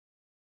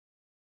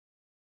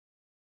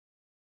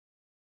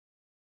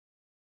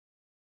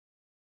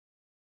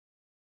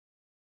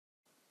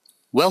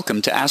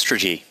Welcome to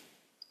Astragy.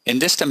 In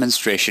this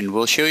demonstration,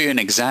 we'll show you an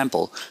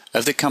example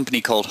of the company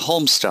called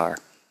Holmstar,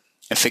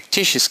 a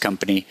fictitious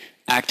company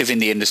active in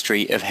the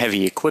industry of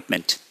heavy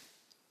equipment,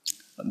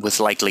 with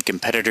likely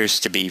competitors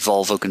to be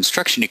Volvo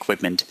Construction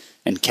Equipment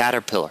and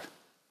Caterpillar.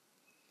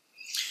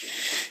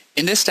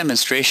 In this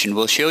demonstration,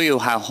 we'll show you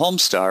how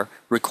Holmstar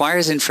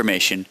requires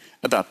information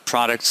about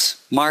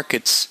products,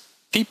 markets,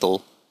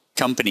 people,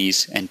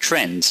 companies, and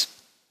trends,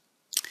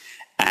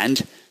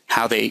 and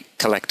how they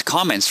collect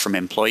comments from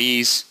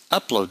employees,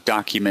 upload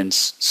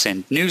documents,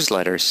 send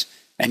newsletters,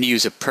 and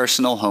use a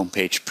personal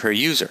homepage per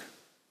user.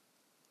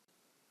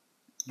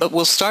 But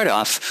we'll start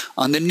off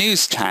on the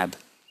News tab.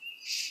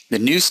 The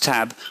News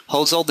tab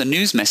holds all the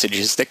news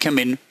messages that come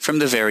in from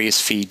the various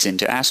feeds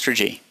into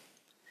Astragy.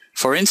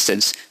 For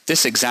instance,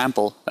 this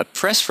example, a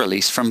press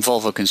release from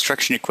Volvo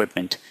Construction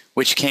Equipment,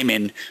 which came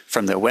in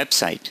from their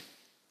website.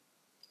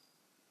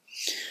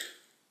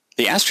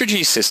 The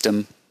Astragy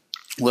system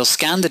will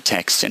scan the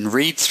text and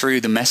read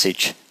through the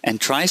message and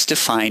tries to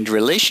find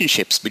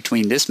relationships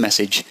between this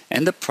message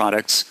and the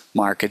products,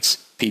 markets,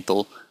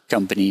 people,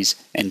 companies,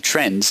 and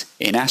trends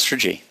in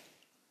Astragy.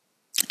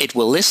 It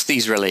will list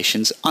these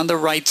relations on the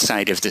right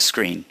side of the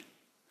screen.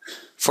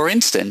 For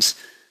instance,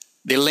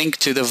 the link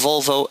to the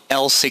Volvo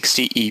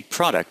L60E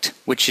product,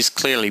 which is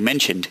clearly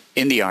mentioned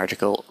in the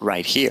article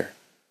right here.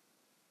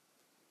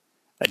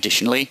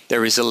 Additionally,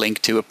 there is a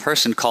link to a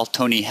person called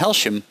Tony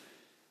Helsham,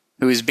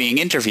 who is being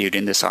interviewed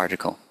in this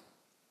article.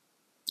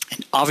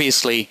 And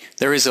obviously,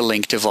 there is a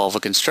link to Volvo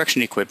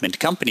Construction Equipment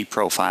company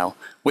profile,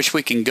 which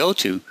we can go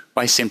to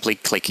by simply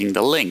clicking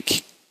the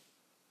link.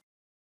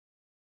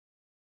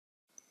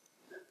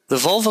 The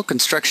Volvo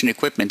Construction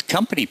Equipment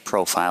company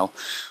profile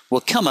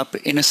will come up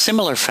in a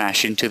similar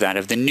fashion to that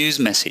of the news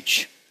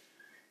message.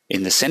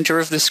 In the center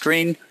of the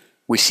screen,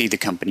 we see the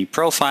company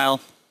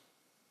profile,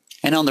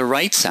 and on the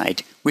right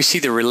side, we see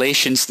the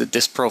relations that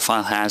this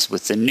profile has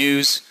with the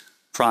news,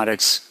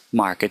 products,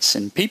 markets,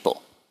 and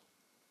people.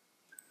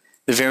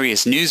 The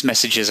various news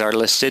messages are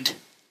listed,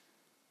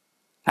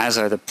 as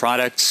are the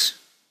products,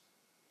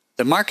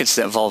 the markets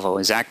that Volvo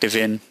is active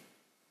in,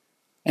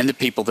 and the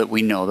people that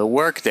we know that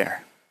work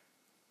there.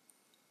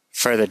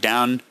 Further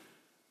down,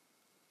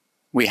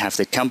 we have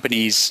the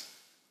companies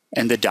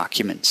and the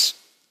documents.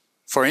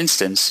 For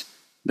instance,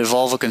 the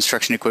Volvo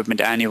Construction Equipment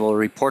Annual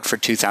Report for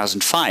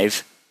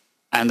 2005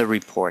 and the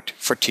report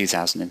for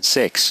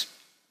 2006.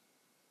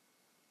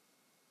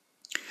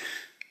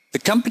 The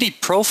company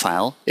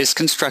profile is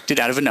constructed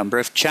out of a number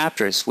of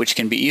chapters, which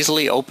can be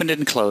easily opened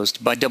and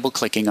closed by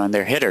double-clicking on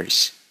their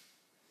headers.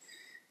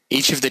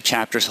 Each of the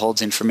chapters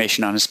holds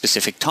information on a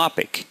specific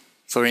topic.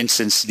 For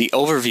instance, the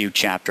Overview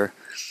chapter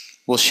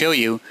will show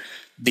you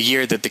the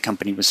year that the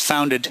company was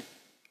founded,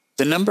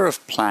 the number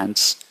of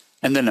plants,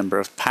 and the number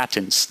of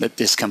patents that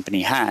this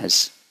company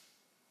has.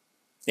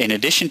 In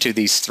addition to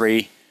these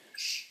three,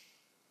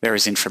 there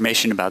is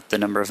information about the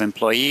number of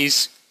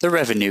employees, the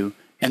revenue,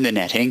 and the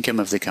net income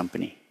of the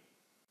company.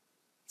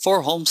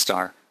 For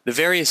Holmstar, the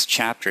various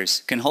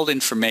chapters can hold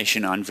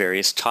information on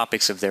various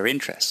topics of their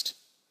interest.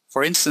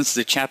 For instance,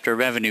 the chapter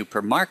Revenue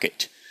per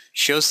Market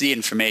shows the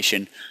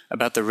information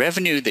about the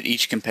revenue that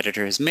each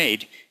competitor has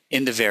made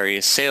in the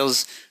various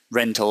sales,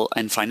 rental,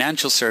 and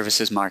financial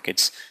services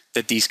markets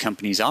that these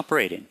companies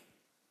operate in.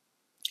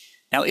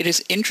 Now, it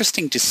is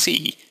interesting to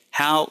see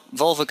how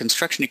Volvo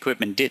Construction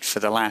Equipment did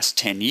for the last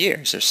 10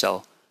 years or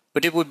so,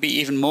 but it would be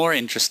even more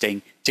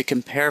interesting to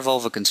compare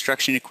Volvo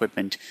Construction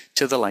Equipment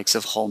to the likes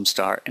of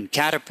Holmstar and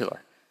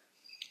Caterpillar.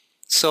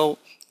 So,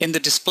 in the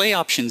Display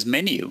Options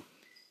menu,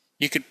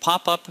 you could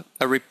pop up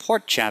a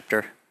report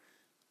chapter,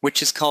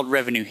 which is called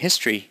Revenue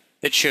History,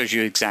 that shows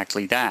you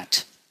exactly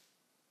that.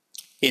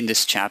 In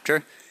this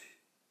chapter,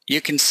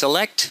 you can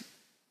select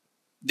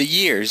the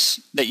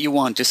years that you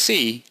want to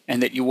see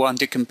and that you want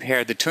to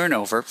compare the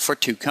turnover for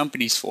two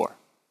companies for.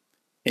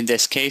 In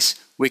this case,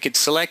 we could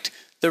select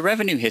the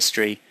revenue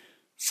history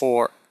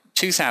for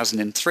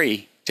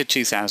 2003 to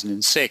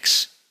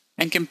 2006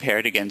 and compare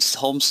it against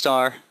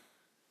Holmstar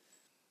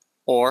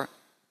or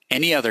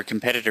any other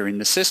competitor in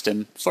the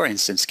system, for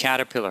instance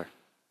Caterpillar.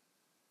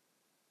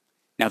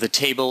 Now the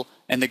table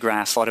and the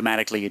graph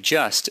automatically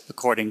adjust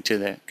according to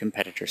the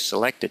competitor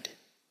selected.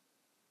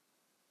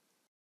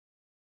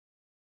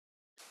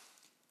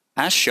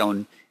 As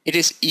shown, it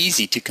is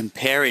easy to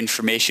compare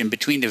information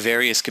between the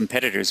various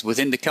competitors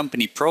within the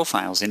company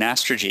profiles in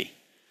Astragy.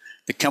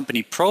 The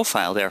company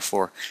profile,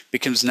 therefore,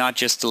 becomes not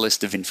just a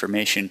list of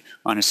information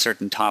on a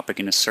certain topic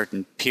in a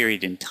certain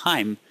period in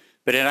time,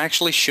 but it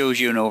actually shows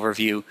you an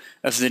overview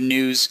of the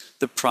news,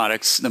 the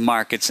products, the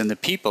markets, and the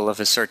people of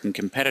a certain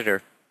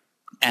competitor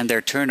and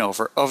their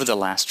turnover over the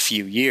last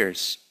few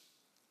years.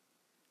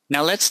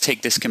 Now let's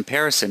take this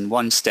comparison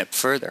one step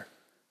further.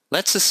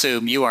 Let's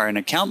assume you are an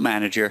account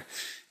manager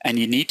and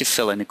you need to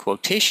fill in a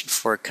quotation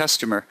for a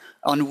customer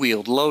on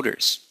wheeled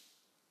loaders.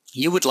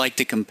 You would like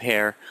to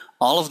compare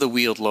all of the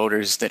wheeled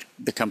loaders that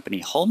the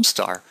company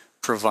Holmstar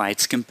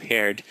provides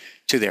compared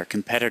to their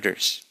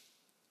competitors.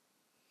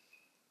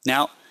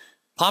 Now,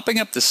 popping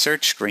up the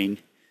search screen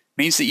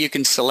means that you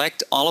can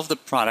select all of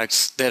the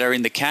products that are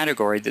in the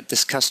category that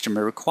this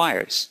customer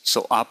requires,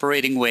 so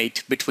operating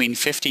weight between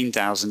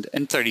 15,000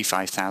 and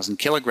 35,000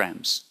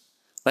 kilograms.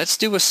 Let's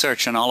do a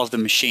search on all of the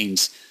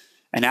machines,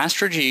 and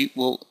Astragy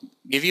will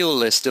give you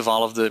a list of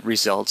all of the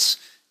results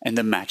and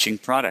the matching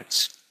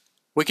products.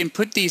 We can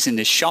put these in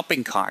the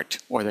shopping cart,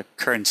 or the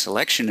current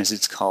selection as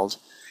it's called,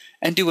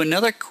 and do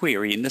another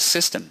query in the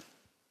system.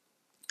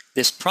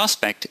 This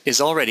prospect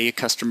is already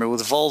a customer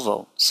with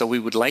Volvo, so we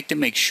would like to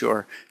make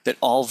sure that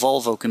all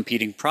Volvo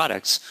competing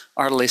products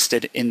are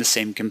listed in the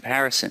same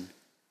comparison.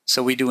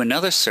 So we do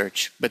another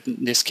search, but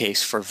in this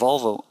case for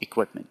Volvo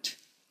equipment.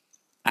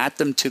 Add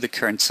them to the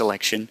current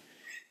selection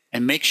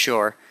and make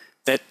sure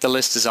that the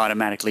list is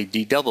automatically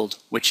dedoubled,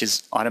 which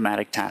is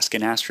automatic task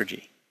in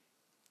Astragy.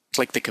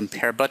 Click the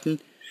Compare button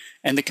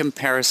and the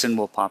comparison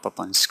will pop up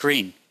on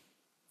screen.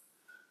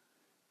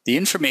 The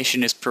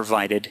information is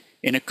provided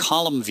in a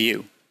column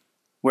view,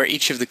 where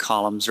each of the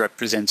columns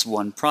represents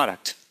one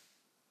product.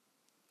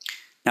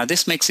 Now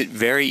this makes it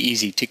very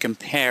easy to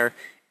compare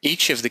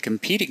each of the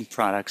competing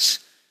products,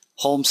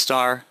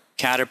 Holmstar,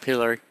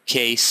 Caterpillar,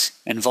 Case,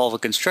 and Volvo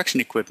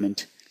construction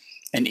equipment,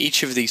 and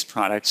each of these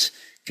products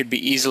could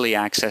be easily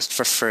accessed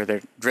for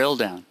further drill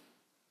down.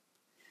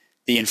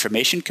 The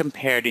information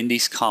compared in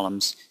these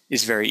columns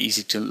is very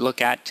easy to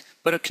look at,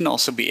 but it can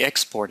also be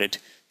exported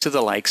to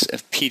the likes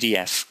of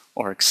PDF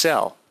or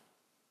Excel.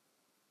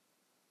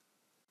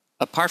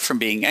 Apart from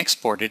being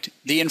exported,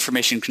 the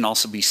information can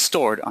also be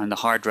stored on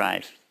the hard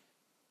drive.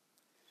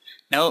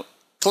 Now,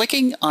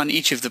 clicking on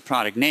each of the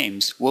product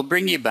names will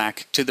bring you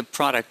back to the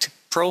product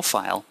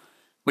profile,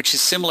 which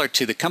is similar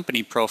to the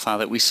company profile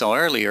that we saw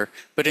earlier,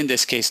 but in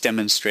this case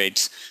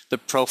demonstrates the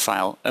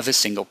profile of a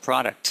single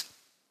product.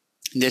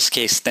 In this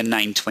case, the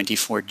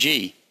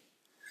 924G.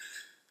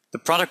 The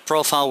product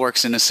profile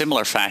works in a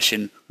similar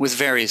fashion with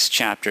various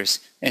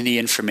chapters and the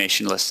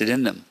information listed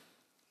in them.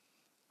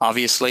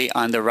 Obviously,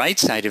 on the right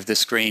side of the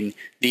screen,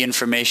 the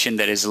information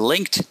that is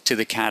linked to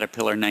the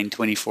Caterpillar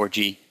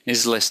 924G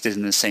is listed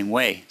in the same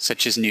way,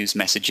 such as news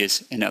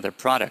messages and other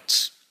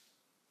products.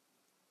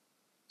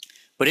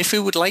 But if we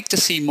would like to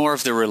see more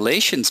of the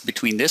relations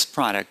between this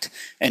product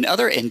and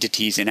other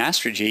entities in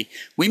Astragy,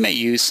 we may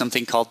use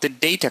something called the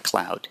Data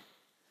Cloud.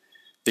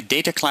 The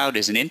Data Cloud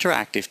is an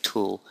interactive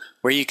tool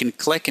where you can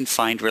click and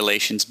find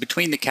relations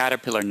between the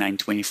Caterpillar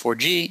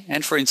 924G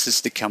and, for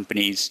instance, the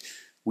company's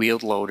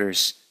wheeled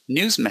loaders,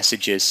 news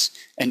messages,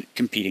 and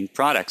competing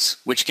products,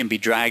 which can be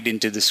dragged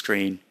into the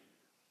screen.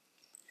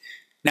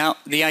 Now,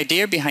 the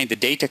idea behind the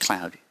Data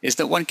Cloud is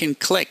that one can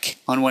click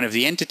on one of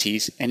the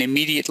entities and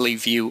immediately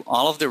view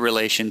all of the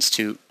relations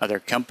to other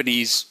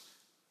companies,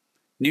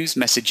 news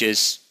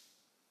messages,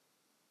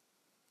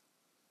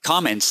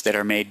 comments that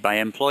are made by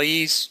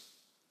employees,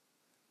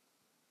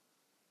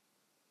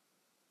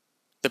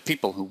 the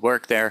people who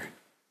work there,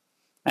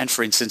 and,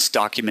 for instance,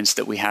 documents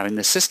that we have in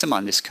the system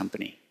on this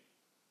company.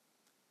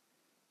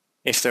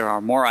 If there are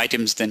more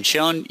items than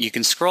shown, you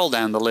can scroll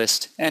down the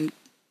list and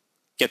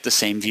get the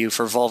same view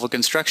for Volvo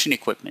construction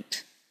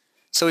equipment.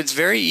 So it's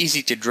very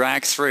easy to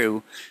drag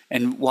through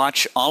and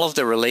watch all of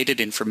the related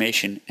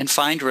information and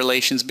find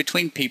relations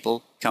between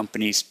people,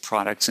 companies,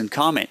 products, and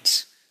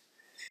comments.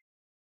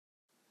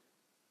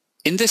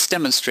 In this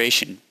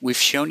demonstration, we've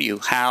shown you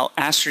how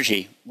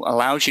Astragy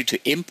allows you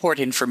to import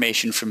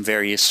information from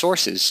various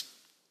sources,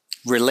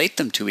 relate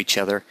them to each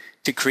other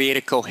to create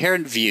a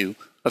coherent view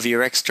of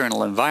your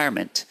external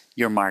environment,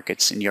 your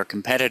markets, and your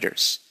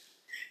competitors,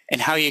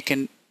 and how you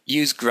can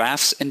use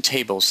graphs and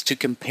tables to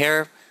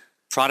compare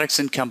products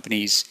and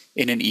companies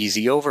in an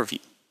easy overview.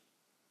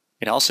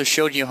 It also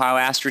showed you how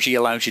Astragy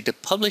allows you to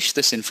publish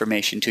this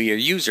information to your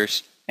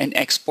users and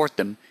export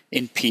them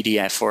in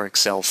PDF or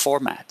Excel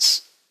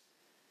formats.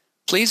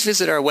 Please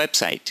visit our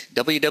website,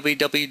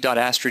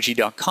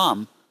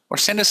 www.astragy.com, or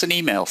send us an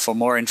email for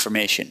more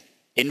information,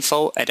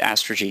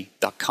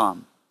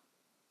 info@astragy.com.